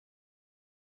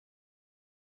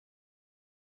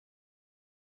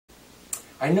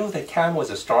I knew that Kam was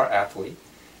a star athlete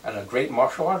and a great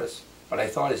martial artist, but I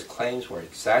thought his claims were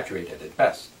exaggerated at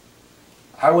best.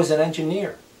 I was an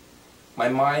engineer. My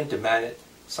mind demanded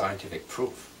scientific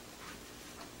proof.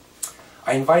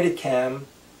 I invited Kam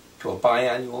to a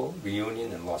biannual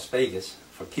reunion in Las Vegas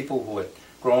for people who had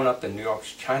grown up in New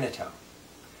York's Chinatown.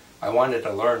 I wanted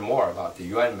to learn more about the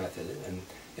Yuan method and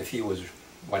if he was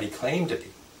what he claimed to be.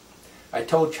 I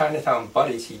told Chinatown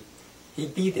buddies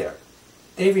he'd be there.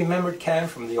 They remembered Kam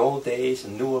from the old days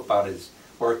and knew about his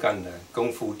work on the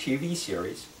Kung Fu TV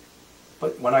series.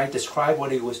 But when I described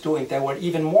what he was doing, they were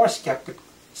even more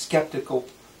skeptical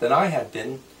than I had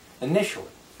been initially.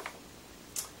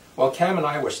 While Kam and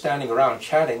I were standing around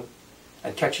chatting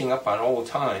and catching up on old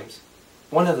times,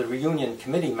 one of the reunion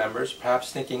committee members,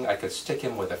 perhaps thinking I could stick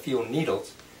him with a few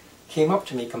needles, came up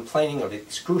to me complaining of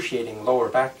excruciating lower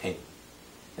back pain.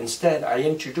 Instead, I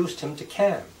introduced him to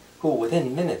Kam, who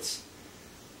within minutes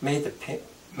made the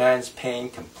man's pain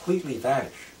completely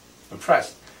vanish.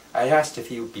 Impressed, I asked if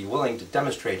he would be willing to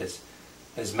demonstrate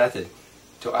his method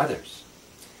to others.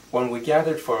 When we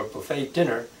gathered for a buffet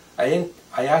dinner, I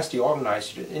asked the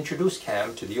organizer to introduce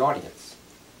Kam to the audience.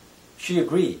 She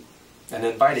agreed and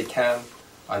invited Kam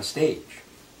on stage.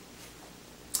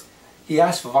 He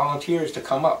asked for volunteers to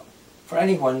come up, for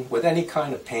anyone with any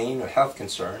kind of pain or health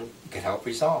concern he could help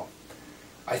resolve.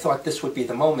 I thought this would be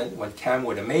the moment when Kam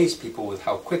would amaze people with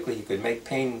how quickly he could make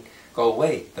pain go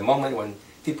away, the moment when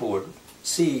people would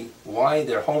see why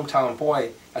their hometown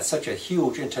boy had such a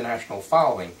huge international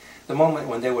following, the moment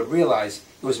when they would realize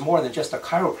it was more than just a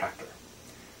chiropractor.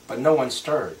 But no one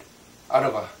stirred. Out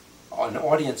of an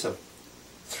audience of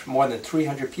more than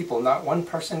 300 people, not one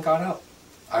person got up.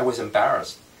 I was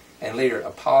embarrassed and later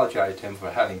apologized to him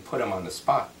for having put him on the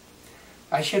spot.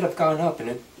 I should have gone up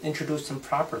and introduced him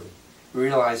properly,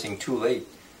 realizing too late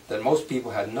that most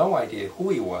people had no idea who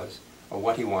he was or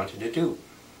what he wanted to do.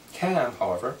 Kam,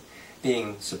 however,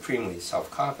 being supremely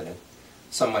self-confident,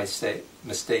 some might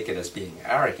mistake it as being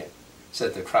arrogant,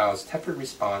 said the crowd's tepid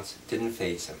response didn't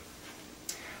faze him.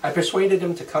 I persuaded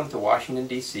him to come to Washington,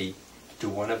 D.C. to do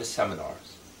one of his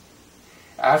seminars.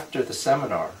 After the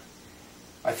seminar,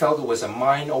 I felt it was a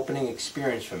mind-opening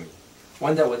experience for me,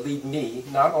 one that would lead me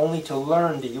not only to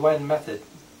learn the Yuan method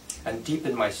and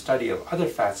deepen my study of other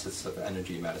facets of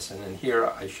energy medicine, and here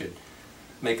I should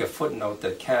make a footnote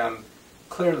that Kam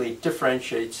clearly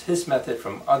differentiates his method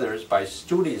from others by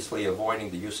studiously avoiding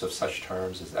the use of such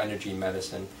terms as energy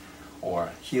medicine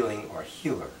or healing or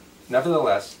healer.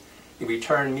 Nevertheless, he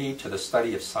returned me to the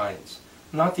study of science,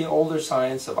 not the older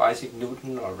science of Isaac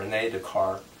Newton or René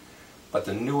Descartes, but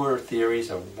the newer theories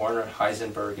of Werner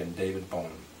Heisenberg and David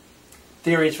Bohm.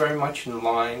 Theories very much in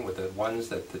line with the ones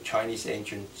that the Chinese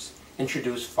ancients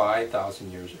introduced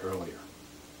 5,000 years earlier.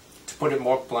 To put it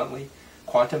more bluntly,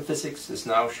 quantum physics is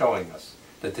now showing us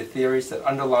that the theories that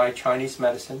underlie Chinese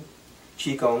medicine,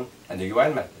 Qigong, and the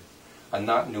Yuan method are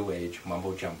not New Age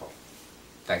mumbo-jumbo.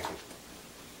 Thank you.